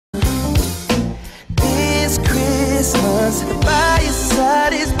Christmas by your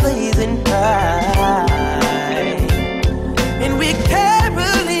side is blazing bright, and we're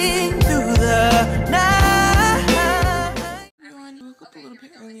caroling through the night. Everyone, I woke up a little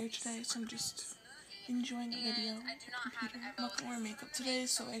bit earlier today, so I'm just enjoying the video on the computer. I'm not gonna wear makeup today,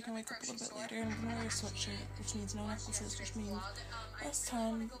 so I can wake up a little bit later. I'm gonna wear a sweatshirt, which means no necklaces, which means less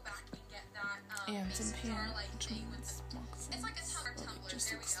time, and some pants, which means moccasins, or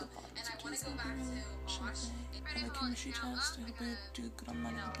just like slip-ons, which is gonna be really chilly. I like chemistry test. I hope I do good on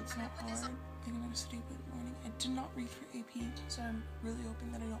that. I hope it's not hard. I think I'm gonna study a bit in the morning. I did not read for AP, so I'm really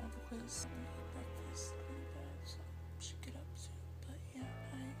hoping that I don't have a quiz. I'm gonna eat breakfast really bad, so I should get up soon. But yeah,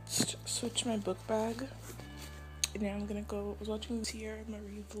 I switched my book bag. And now I'm gonna go. I was watching Sierra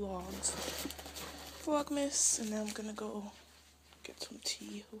Marie vlogs, Vlogmas, and now I'm gonna go get some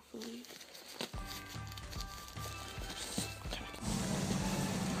tea, hopefully.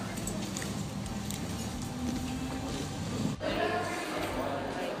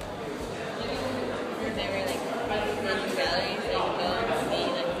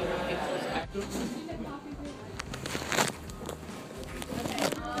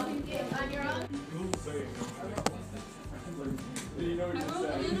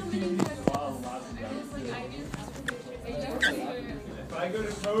 If I go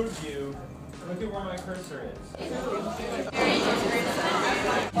to code view, look at where my cursor is.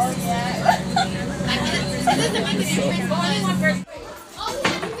 Oh yeah.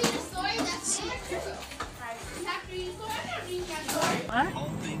 What?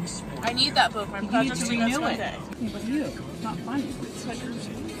 I need that book. My project's due next Monday. But you, not funny. It's like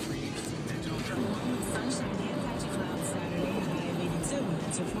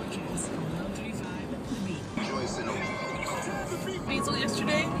Basel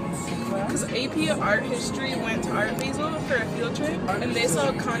yesterday because AP Art History went to Art Basel for a field trip and they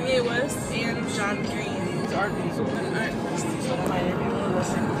saw Kanye West and John Green. It's Art Basel. Art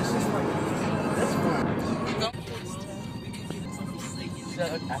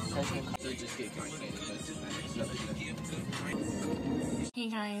Hey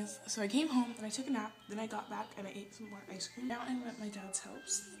guys, so I came home and I took a nap, then I got back and I ate some more ice cream. Now I'm at my dad's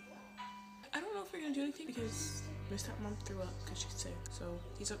house. I don't know if we're gonna do anything because my stepmom threw up because she's sick. So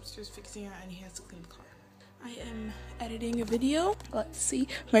he's upstairs fixing it and he has to clean the car. I am editing a video. Let's see,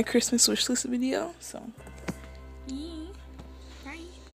 my Christmas wish list video. So,